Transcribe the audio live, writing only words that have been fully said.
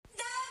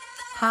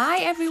Hi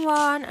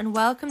everyone, and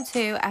welcome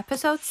to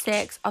episode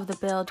 6 of the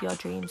Build Your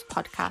Dreams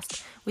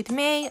podcast with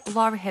me,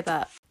 Laura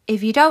Hibbert.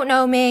 If you don't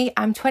know me,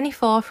 I'm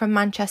 24 from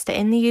Manchester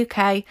in the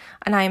UK,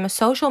 and I am a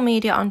social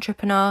media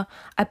entrepreneur,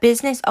 a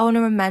business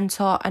owner and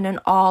mentor, and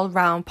an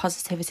all-round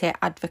positivity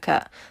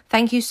advocate.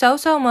 Thank you so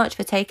much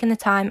for taking the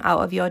time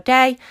out of your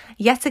day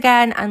yet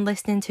again and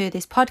listening to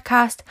this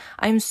podcast.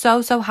 I'm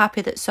so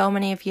happy that so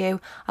many of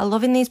you are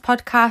loving these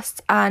podcasts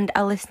and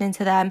are listening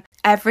to them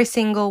every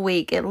single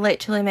week. It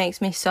literally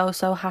makes me so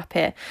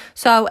happy.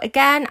 So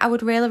again, I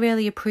would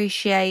really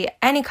appreciate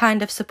any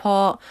kind of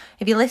support.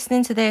 If you're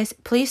listening to this,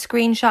 please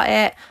screenshot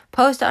it,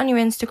 post it on your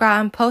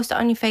Instagram, post it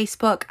on your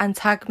Facebook and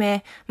tag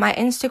me. My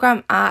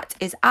Instagram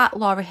is at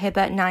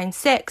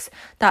LauraHibbert96.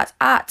 That's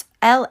at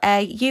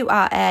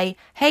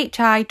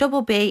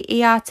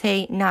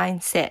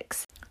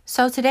LauraHibbert96.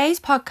 So today's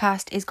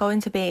podcast is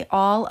going to be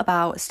all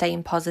about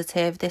staying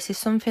positive. This is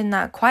something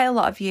that quite a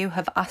lot of you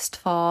have asked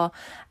for.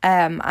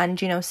 And,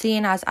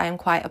 seeing as I am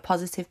quite a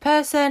positive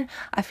person,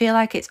 I feel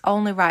like it's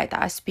only right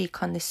that I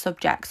speak on this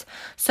subject.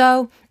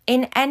 So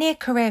in any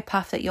career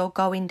path that you're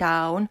going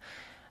down,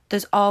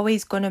 there's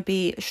always going to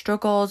be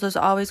struggles, there's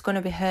always going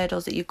to be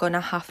hurdles that you're going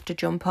to have to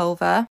jump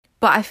over.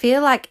 But I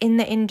feel like in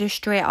the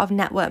industry of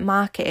network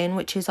marketing,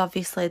 which is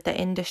obviously the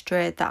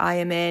industry that I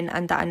am in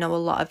and that I know a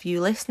lot of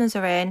you listeners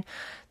are in,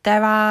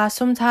 there are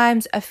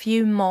sometimes a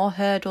few more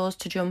hurdles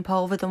to jump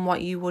over than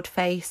what you would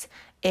face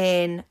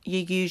in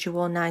your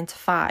usual 9 to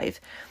 5.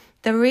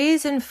 The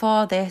reason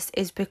for this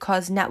is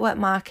because network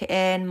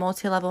marketing,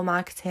 multi-level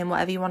marketing,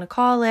 whatever you want to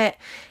call it,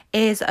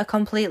 is a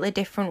completely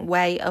different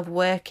way of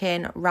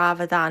working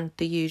rather than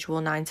the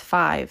usual 9 to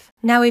 5.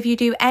 Now, if you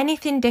do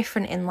anything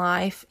different in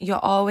life,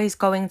 you're always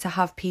going to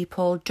have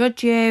people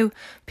judge you,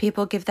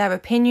 people give their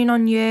opinion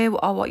on you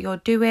or what you're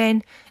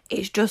doing.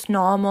 It's just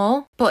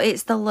normal, but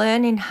it's the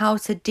learning how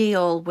to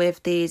deal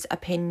with these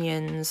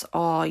opinions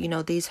or,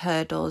 these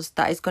hurdles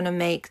that is going to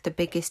make the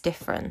biggest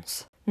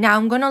difference. Now,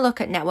 I'm going to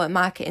look at network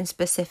marketing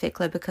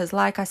specifically because,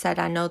 like I said,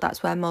 I know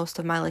that's where most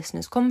of my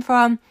listeners come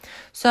from.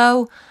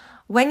 So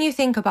when you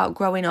think about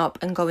growing up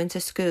and going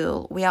to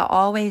school, we are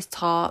always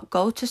taught,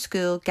 go to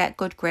school, get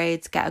good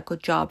grades, get a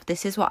good job.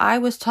 This is what I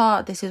was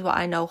taught. This is what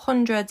I know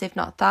hundreds, if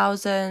not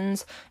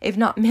thousands, if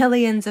not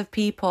millions of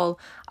people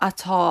are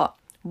taught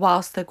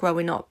whilst they're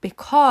growing up,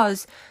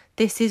 because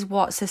this is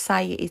what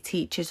society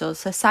teaches us.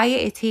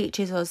 Society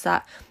teaches us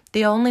that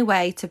the only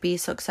way to be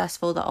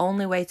successful, the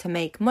only way to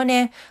make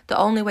money, the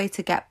only way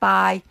to get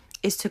by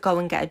is to go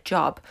and get a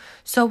job.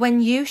 So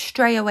when you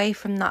stray away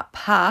from that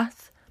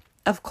path,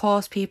 of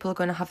course, people are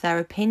going to have their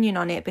opinion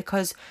on it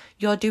because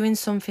you're doing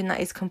something that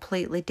is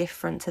completely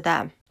different to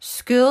them.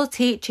 School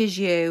teaches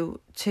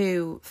you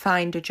to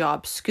find a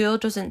job. School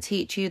doesn't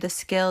teach you the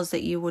skills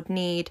that you would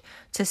need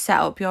to set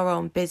up your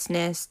own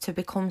business, to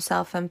become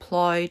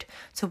self-employed,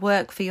 to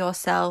work for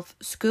yourself.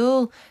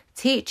 School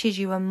teaches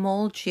you and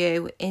molds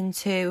you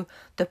into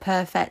the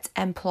perfect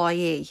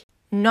employee,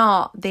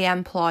 not the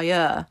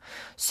employer.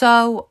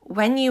 So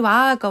when you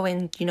are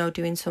going,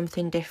 doing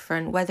something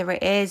different, whether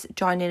it is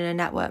joining a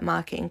network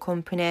marketing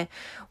company,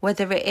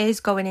 whether it is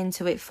going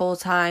into it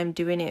full-time,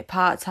 doing it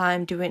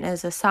part-time, doing it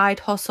as a side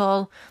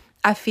hustle,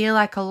 I feel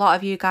like a lot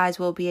of you guys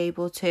will be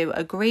able to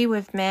agree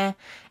with me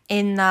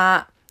in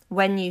that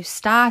when you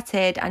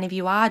started, and if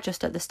you are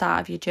just at the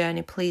start of your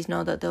journey, please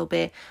know that there'll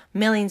be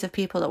millions of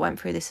people that went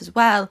through this as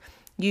well.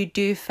 You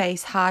do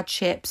face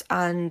hardships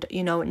and,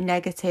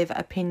 negative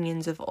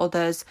opinions of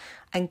others.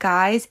 And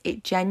guys,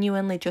 it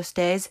genuinely just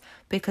is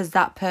because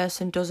that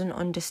person doesn't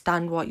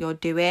understand what you're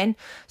doing.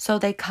 So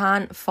they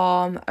can't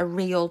form a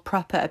real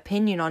proper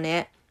opinion on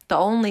it. The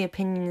only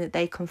opinion that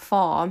they can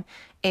form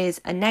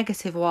is a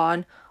negative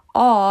one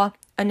or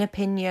an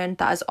opinion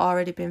that has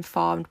already been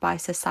formed by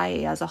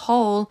society as a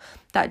whole,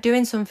 that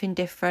doing something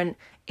different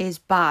is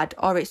bad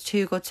or it's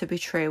too good to be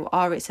true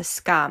or it's a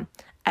scam,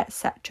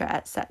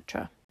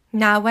 etc.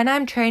 Now, when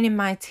I'm training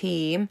my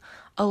team,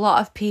 a lot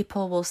of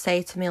people will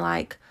say to me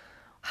like,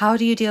 how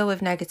do you deal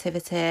with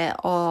negativity?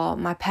 Or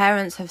my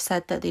parents have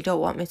said that they don't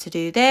want me to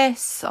do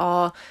this,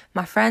 or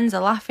my friends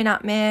are laughing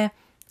at me.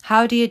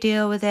 How do you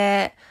deal with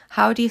it?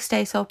 How do you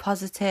stay so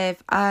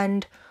positive?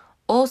 And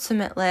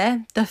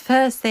ultimately, the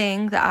first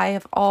thing that I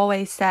have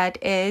always said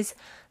is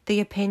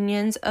the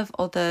opinions of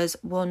others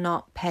will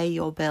not pay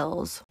your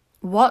bills.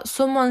 What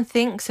someone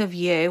thinks of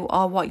you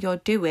or what you're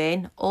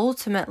doing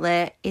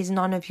ultimately is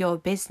none of your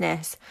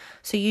business.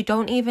 So you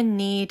don't even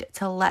need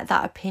to let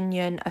that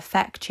opinion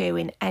affect you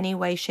in any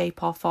way,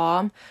 shape or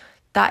form.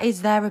 That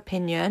is their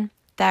opinion.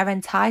 They're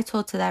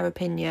entitled to their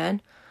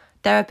opinion.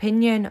 Their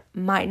opinion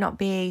might not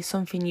be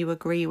something you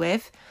agree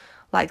with.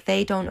 Like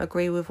they don't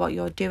agree with what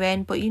you're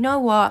doing. But you know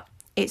what?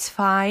 It's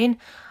fine.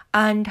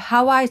 And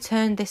how I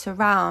turned this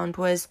around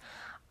was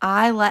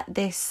I let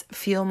this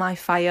fuel my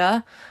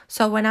fire.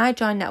 So when I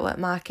joined network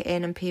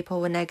marketing and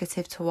people were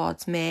negative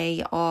towards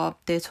me, or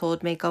they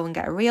told me go and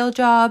get a real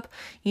job,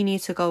 you need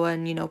to go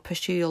and,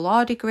 pursue your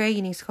law degree,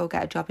 you need to go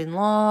get a job in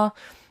law,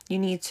 you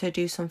need to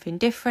do something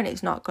different,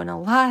 it's not going to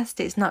last,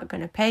 it's not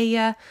going to pay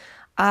you.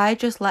 I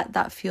just let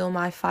that fuel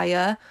my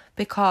fire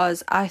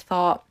because I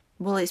thought,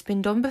 well, it's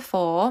been done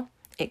before.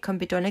 It can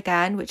be done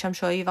again, which I'm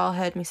sure you've all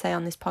heard me say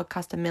on this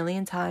podcast a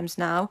million times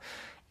now.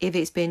 If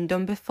it's been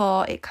done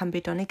before, it can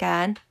be done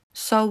again.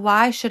 So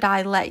why should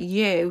I let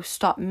you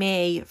stop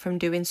me from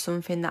doing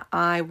something that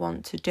I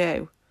want to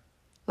do?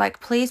 Like,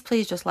 please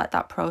just let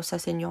that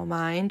process in your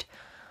mind.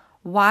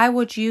 Why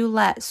would you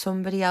let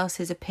somebody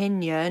else's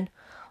opinion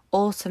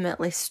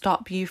ultimately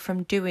stop you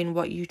from doing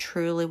what you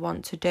truly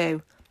want to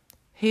do?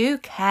 Who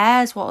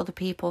cares what other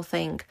people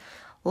think?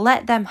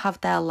 Let them have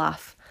their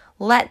laugh.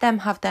 Let them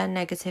have their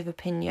negative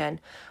opinion.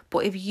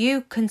 But if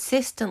you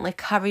consistently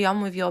carry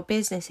on with your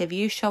business, if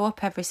you show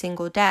up every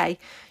single day,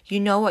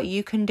 you know what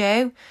you can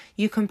do?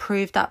 You can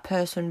prove that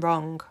person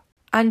wrong.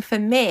 And for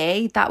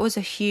me, that was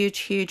a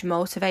huge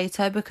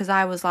motivator because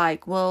I was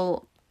like,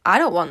 well, I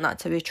don't want that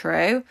to be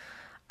true.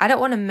 I don't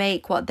want to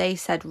make what they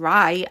said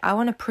right. I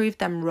want to prove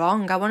them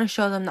wrong. I want to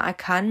show them that I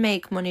can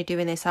make money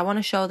doing this. I want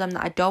to show them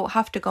that I don't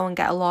have to go and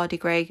get a law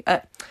degree,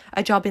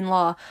 a job in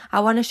law. I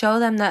want to show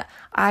them that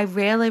I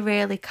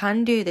really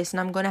can do this,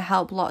 and I'm going to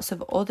help lots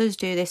of others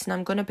do this, and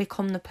I'm going to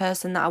become the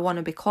person that I want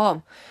to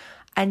become.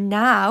 And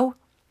now,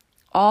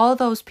 all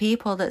those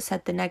people that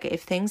said the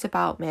negative things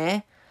about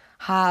me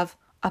have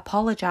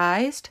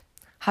apologised,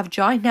 have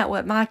joined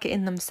network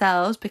marketing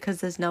themselves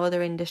because there's no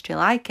other industry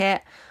like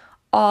it,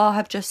 or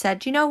have just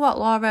said, you know what,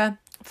 Laura,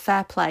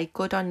 fair play,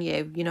 good on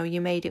you,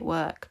 you made it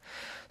work.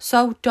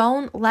 So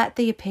don't let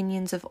the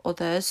opinions of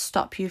others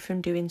stop you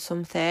from doing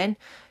something.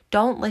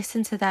 Don't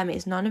listen to them.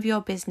 It's none of your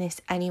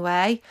business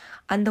anyway.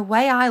 And the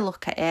way I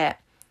look at it,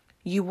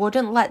 you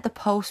wouldn't let the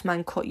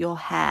postman cut your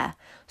hair.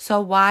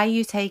 So why are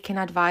you taking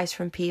advice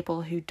from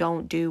people who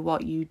don't do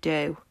what you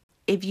do?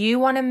 If you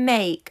want to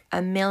make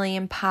 £1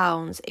 million,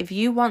 if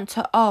you want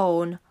to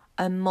own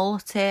a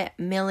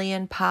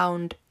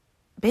multi-million-pound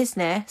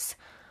business,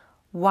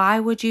 why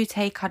would you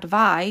take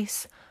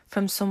advice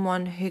from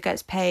someone who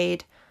gets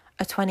paid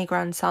a 20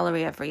 grand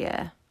salary every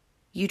year?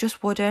 You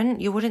just wouldn't.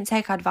 You wouldn't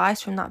take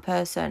advice from that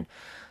person.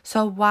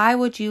 So why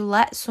would you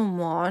let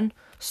someone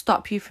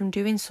stop you from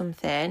doing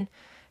something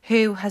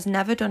who has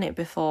never done it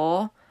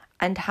before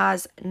and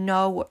has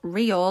no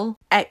real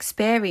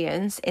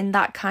experience in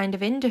that kind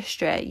of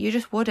industry? You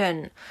just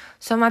wouldn't.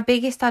 So my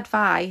biggest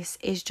advice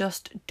is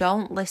just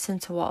don't listen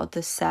to what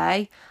others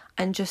say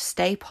and just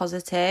stay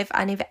positive.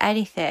 And if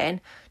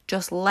anything,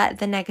 just let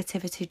the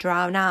negativity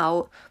drown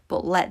out,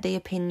 but let the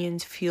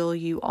opinions fuel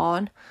you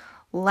on.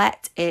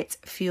 Let it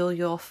fuel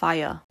your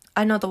fire.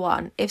 Another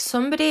one, if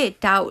somebody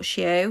doubts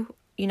you,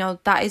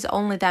 that is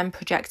only them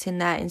projecting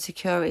their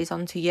insecurities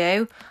onto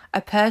you.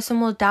 A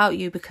person will doubt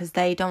you because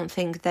they don't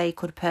think they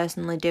could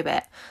personally do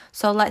it.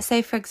 So let's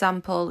say, for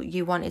example,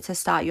 you wanted to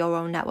start your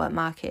own network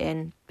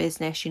marketing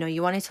business.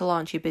 You wanted to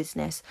launch your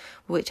business,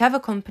 whichever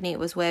company it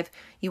was with,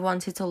 you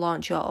wanted to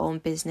launch your own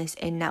business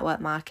in network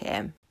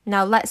marketing.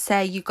 Now, let's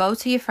say you go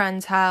to your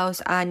friend's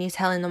house and you're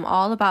telling them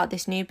all about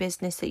this new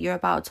business that you're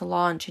about to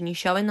launch, and you're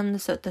showing them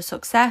the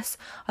success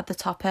of the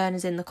top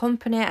earners in the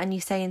company, and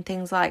you're saying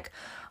things like,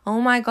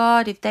 oh my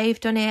God, if they've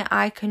done it,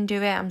 I can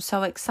do it. I'm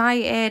so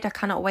excited. I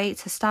cannot wait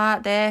to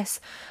start this.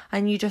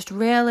 And you're just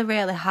really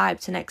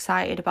hyped and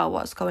excited about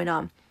what's going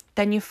on.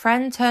 Then your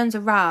friend turns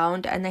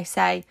around and they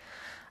say,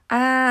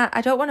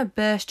 I don't want to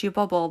burst your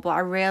bubble, but I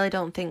really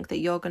don't think that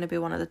you're going to be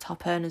one of the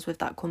top earners with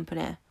that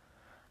company.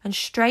 And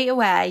straight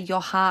away,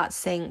 your heart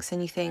sinks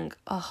and you think,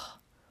 oh,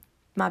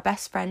 my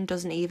best friend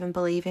doesn't even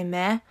believe in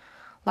me.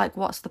 Like,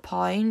 what's the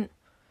point?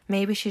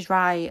 Maybe she's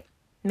right.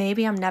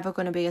 Maybe I'm never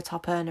going to be a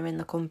top earner in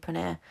the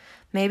company.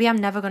 Maybe I'm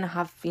never going to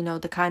have,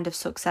 the kind of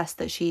success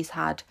that she's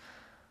had.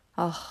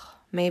 Oh,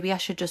 maybe I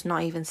should just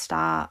not even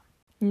start.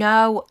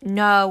 No.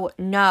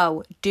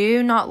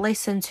 Do not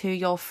listen to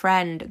your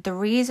friend. The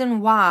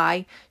reason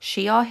why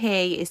she or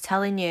he is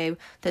telling you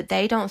that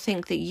they don't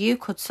think that you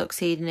could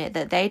succeed in it,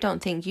 that they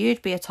don't think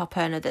you'd be a top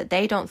earner, that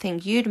they don't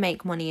think you'd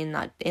make money in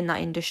that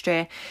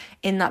industry,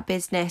 in that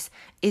business,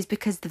 is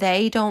because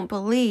they don't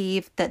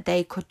believe that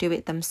they could do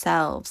it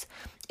themselves.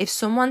 If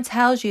someone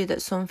tells you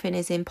that something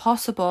is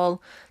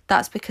impossible,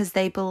 that's because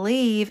they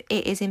believe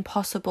it is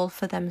impossible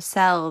for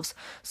themselves.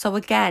 So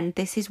again,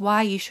 this is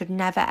why you should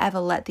never ever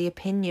let the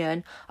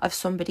opinion of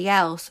somebody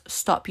else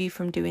stop you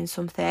from doing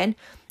something.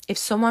 If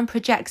someone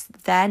projects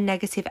their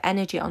negative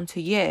energy onto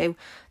you,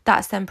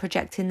 that's them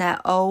projecting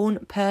their own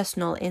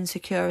personal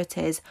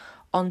insecurities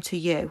onto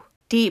you.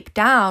 Deep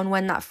down,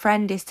 when that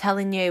friend is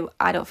telling you,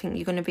 I don't think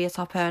you're going to be a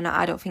top earner,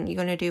 I don't think you're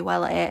going to do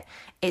well at it,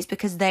 it's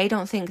because they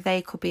don't think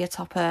they could be a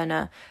top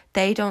earner.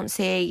 They don't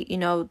see,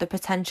 the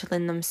potential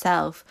in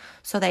themselves.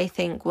 So they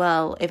think,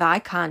 well, if I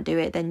can't do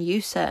it, then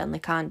you certainly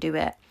can't do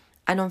it.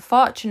 And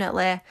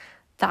unfortunately,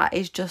 that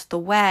is just the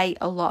way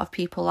a lot of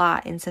people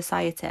are in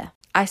society.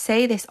 I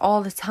say this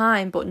all the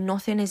time, but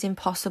nothing is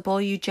impossible.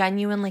 You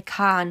genuinely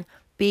can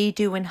be,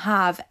 do and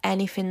have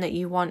anything that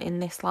you want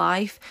in this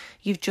life.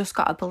 You've just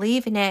got to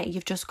believe in it.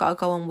 You've just got to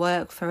go and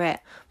work for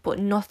it. But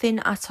nothing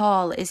at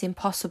all is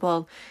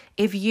impossible.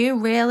 If you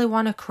really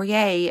want to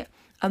create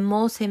a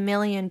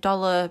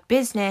multi-million-dollar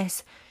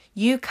business,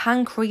 You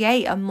can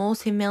create a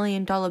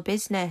multi-million-dollar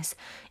business.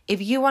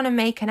 If you want to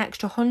make an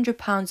extra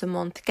 £100 a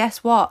month,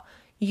 guess what?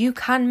 You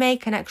can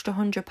make an extra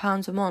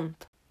 £100 a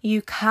month.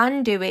 You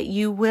can do it,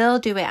 you will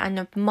do it,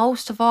 and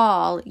most of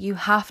all, you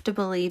have to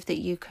believe that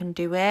you can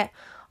do it.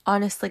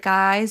 Honestly,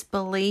 guys,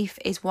 belief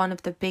is one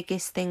of the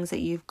biggest things that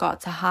you've got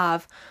to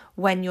have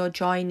when you're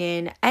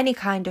joining any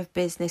kind of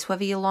business,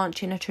 whether you're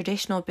launching a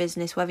traditional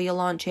business, whether you're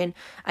launching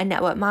a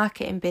network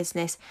marketing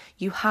business.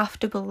 You have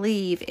to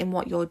believe in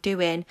what you're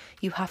doing.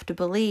 You have to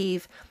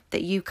believe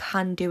that you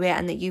can do it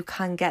and that you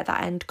can get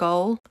that end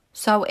goal.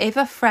 So if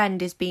a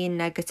friend is being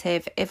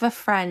negative, if a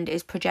friend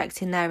is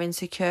projecting their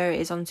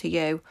insecurities onto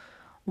you,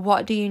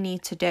 what do you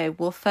need to do?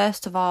 Well,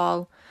 first of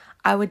all,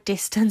 I would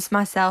distance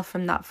myself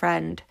from that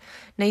friend.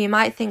 Now, you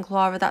might think,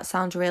 Laura, that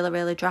sounds really,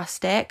 really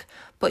drastic,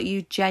 but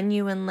you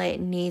genuinely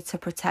need to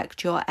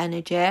protect your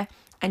energy,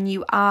 and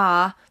you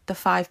are the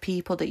 5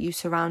 people that you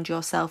surround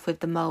yourself with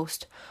the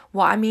most.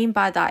 What I mean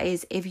by that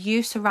is, if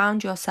you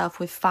surround yourself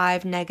with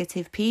 5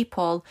 negative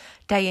people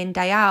day in,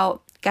 day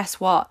out,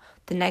 guess what?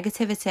 The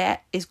negativity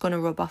is going to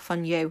rub off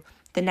on you.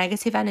 The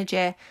negative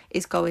energy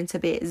is going to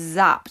be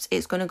zapped.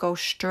 It's going to go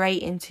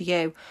straight into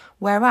you.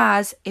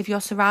 Whereas if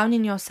you're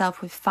surrounding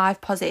yourself with 5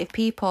 positive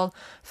people,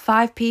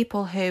 5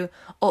 people who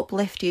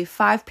uplift you,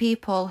 5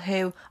 people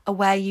who are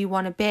where you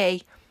want to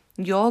be,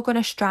 you're going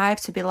to strive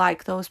to be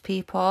like those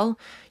people.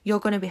 You're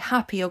going to be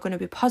happy. You're going to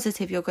be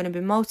positive. You're going to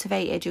be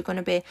motivated. You're going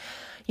to be,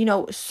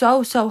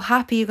 so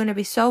happy. You're going to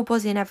be so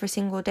buzzing every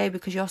single day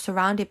because you're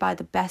surrounded by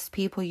the best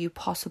people you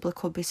possibly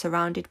could be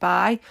surrounded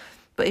by.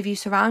 But if you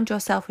surround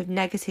yourself with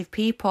negative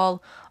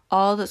people,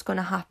 all that's going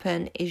to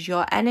happen is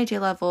your energy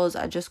levels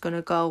are just going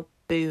to go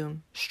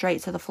boom,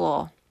 straight to the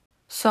floor.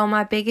 So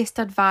my biggest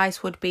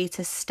advice would be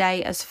to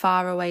stay as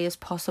far away as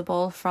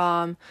possible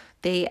from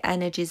the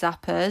energy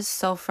zappers.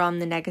 So from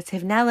the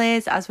negative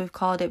Nellies, as we've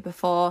called it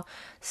before,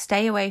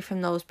 stay away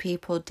from those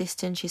people,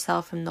 distance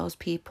yourself from those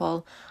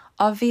people.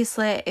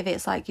 Obviously, if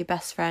it's like your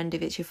best friend,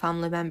 if it's your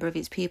family member, if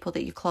it's people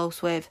that you're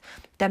close with,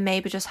 then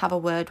maybe just have a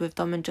word with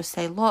them and just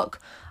say, look,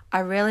 I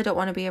really don't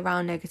want to be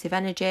around negative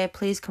energy.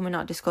 Please can we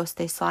not discuss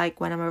this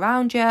like when I'm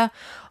around you?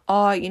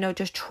 Or,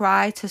 just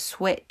try to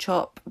switch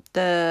up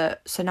the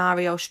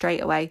scenario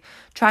straight away.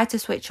 Try to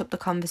switch up the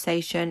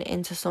conversation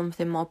into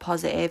something more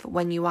positive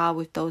when you are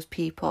with those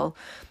people.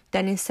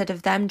 Then instead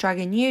of them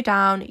dragging you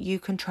down, you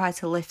can try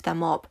to lift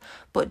them up.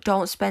 But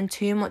don't spend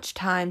too much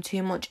time,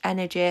 too much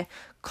energy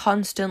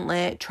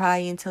constantly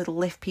trying to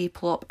lift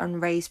people up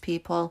and raise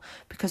people,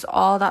 because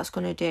all that's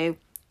going to do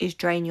is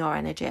drain your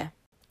energy.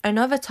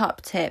 Another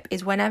top tip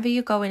is whenever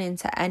you're going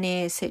into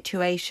any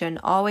situation,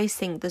 always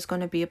think there's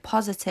going to be a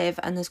positive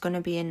and there's going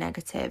to be a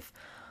negative.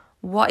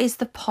 What is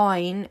the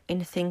point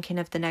in thinking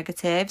of the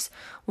negatives?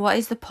 What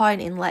is the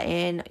point in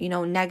letting,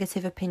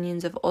 negative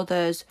opinions of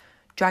others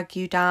drag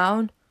you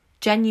down?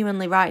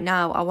 Genuinely right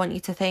now, I want you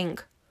to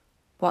think,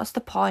 what's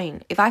the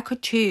point? If I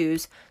could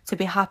choose to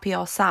be happy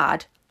or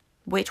sad,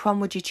 which one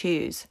would you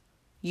choose?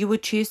 You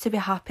would choose to be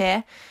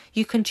happy.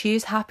 You can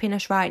choose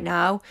happiness right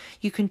now.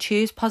 You can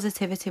choose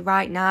positivity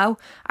right now.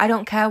 I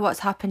don't care what's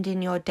happened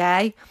in your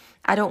day.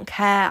 I don't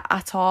care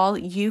at all.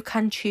 You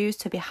can choose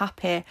to be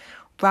happy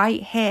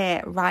right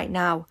here, right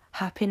now.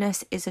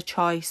 Happiness is a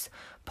choice.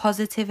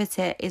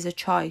 Positivity is a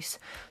choice.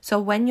 So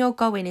when you're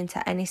going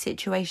into any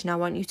situation, I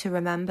want you to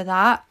remember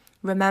that.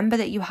 Remember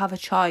that you have a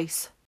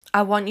choice.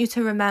 I want you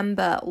to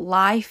remember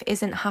life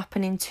isn't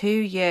happening to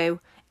you.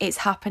 It's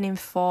happening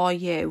for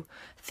you.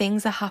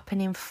 Things are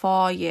happening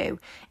for you.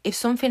 If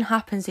something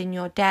happens in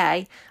your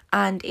day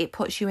and it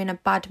puts you in a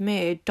bad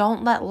mood,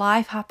 don't let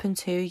life happen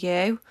to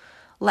you.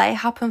 Let it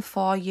happen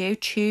for you.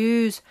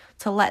 Choose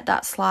to let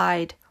that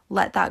slide.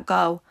 Let that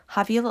go.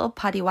 Have your little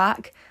paddy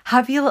whack.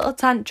 Have your little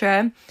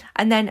tantrum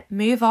and then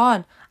move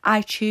on.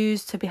 I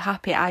choose to be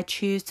happy. I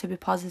choose to be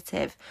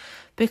positive.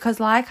 Because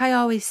like I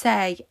always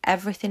say,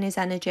 everything is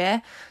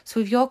energy.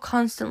 So if you're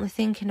constantly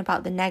thinking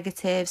about the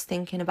negatives,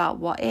 thinking about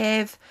what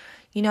if,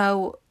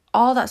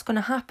 all that's going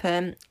to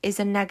happen is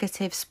a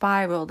negative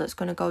spiral that's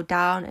going to go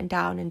down and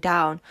down and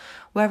down.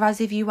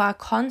 Whereas if you are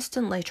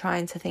constantly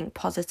trying to think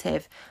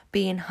positive,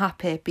 being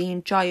happy,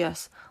 being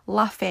joyous,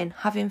 laughing,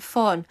 having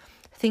fun,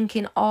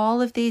 thinking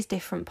all of these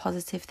different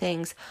positive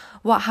things,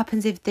 what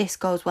happens if this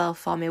goes well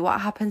for me?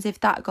 What happens if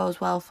that goes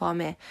well for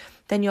me?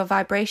 Then your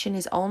vibration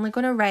is only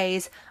going to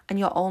raise and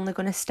you're only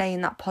going to stay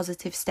in that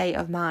positive state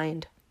of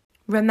mind.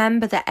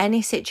 Remember that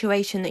any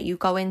situation that you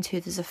go into,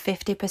 there's a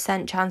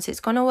 50% chance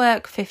it's going to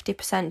work,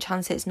 50%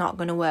 chance it's not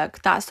going to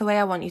work. That's the way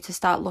I want you to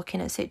start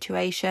looking at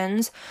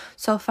situations.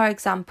 So for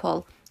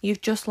example, you've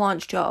just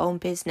launched your own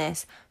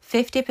business.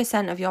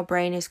 50% of your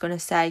brain is going to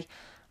say,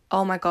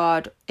 oh my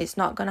God, it's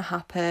not going to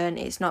happen.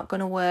 It's not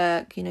going to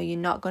work. You're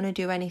not going to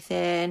do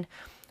anything.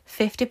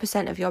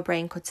 50% of your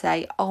brain could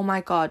say, oh my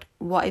God,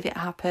 what if it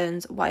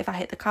happens? What if I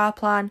hit the car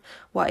plan?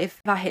 What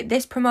if I hit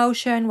this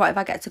promotion? What if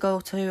I get to go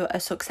to a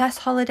success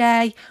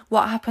holiday?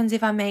 What happens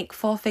if I make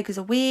 4 figures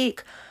a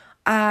week?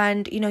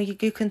 And,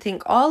 you can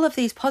think all of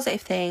these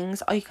positive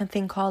things, or you can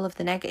think all of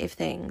the negative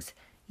things.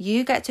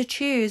 You get to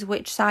choose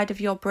which side of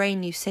your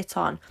brain you sit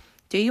on.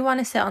 Do you want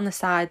to sit on the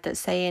side that's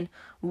saying,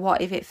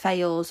 what if it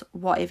fails?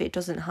 What if it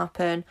doesn't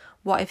happen?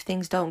 What if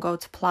things don't go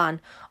to plan?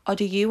 Or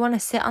do you want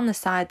to sit on the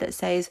side that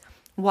says,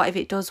 what if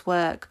it does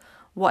work?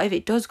 What if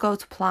it does go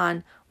to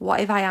plan? What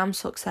if I am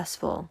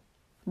successful?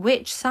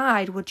 Which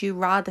side would you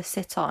rather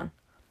sit on?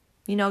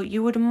 You know,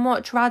 you would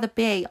much rather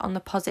be on the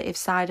positive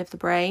side of the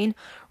brain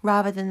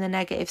rather than the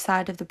negative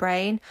side of the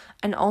brain.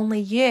 And only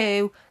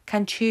you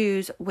can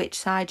choose which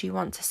side you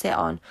want to sit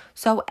on.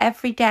 So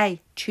every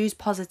day, choose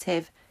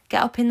positive.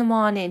 Get up in the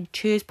morning,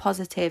 choose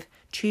positive,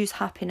 choose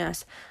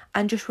happiness,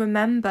 and just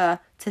remember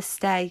to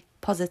stay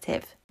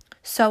positive.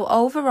 So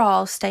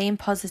overall, staying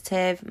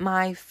positive,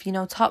 my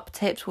top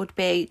tips would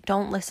be,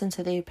 don't listen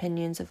to the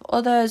opinions of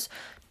others.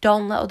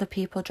 Don't let other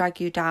people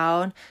drag you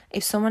down.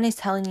 If someone is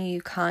telling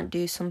you can't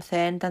do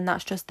something, then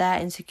that's just their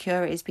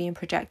insecurities being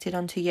projected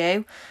onto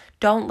you.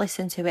 Don't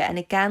listen to it. And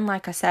again,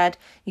 like I said,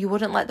 you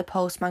wouldn't let the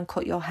postman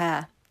cut your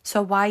hair.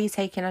 So why are you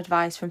taking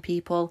advice from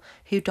people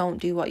who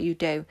don't do what you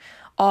do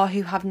or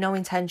who have no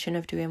intention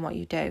of doing what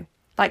you do?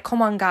 Like,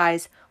 come on,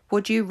 guys.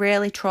 Would you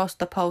really trust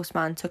the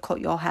postman to cut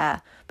your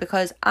hair?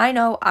 Because I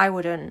know I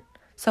wouldn't.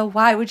 So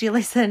why would you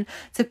listen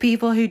to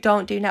people who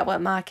don't do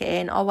network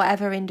marketing or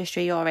whatever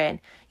industry you're in?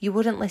 You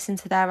wouldn't listen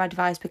to their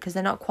advice because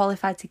they're not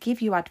qualified to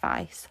give you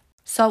advice.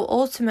 So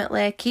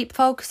ultimately, keep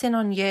focusing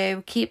on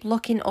you, keep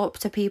looking up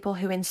to people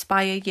who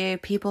inspire you,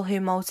 people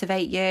who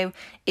motivate you.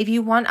 If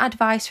you want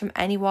advice from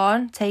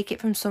anyone, take it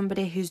from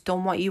somebody who's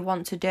done what you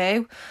want to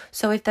do.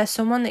 So if there's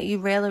someone that you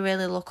really,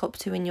 really look up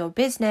to in your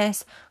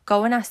business,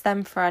 go and ask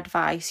them for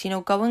advice.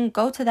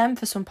 Go to them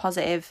for some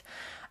positive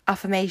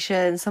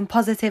affirmations, some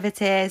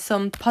positivity,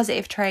 some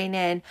positive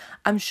training.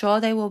 I'm sure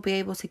they will be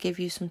able to give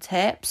you some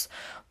tips.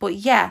 But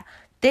yeah,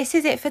 this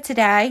is it for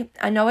today.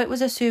 I know it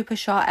was a super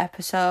short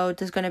episode.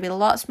 There's going to be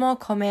lots more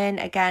coming.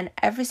 Again,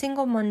 every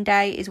single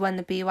Monday is when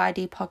the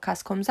BYD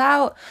podcast comes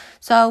out.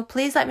 So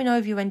please let me know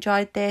if you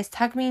enjoyed this.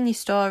 Tag me in your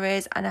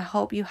stories, and I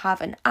hope you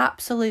have an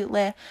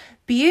absolutely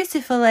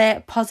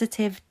beautifully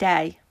positive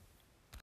day.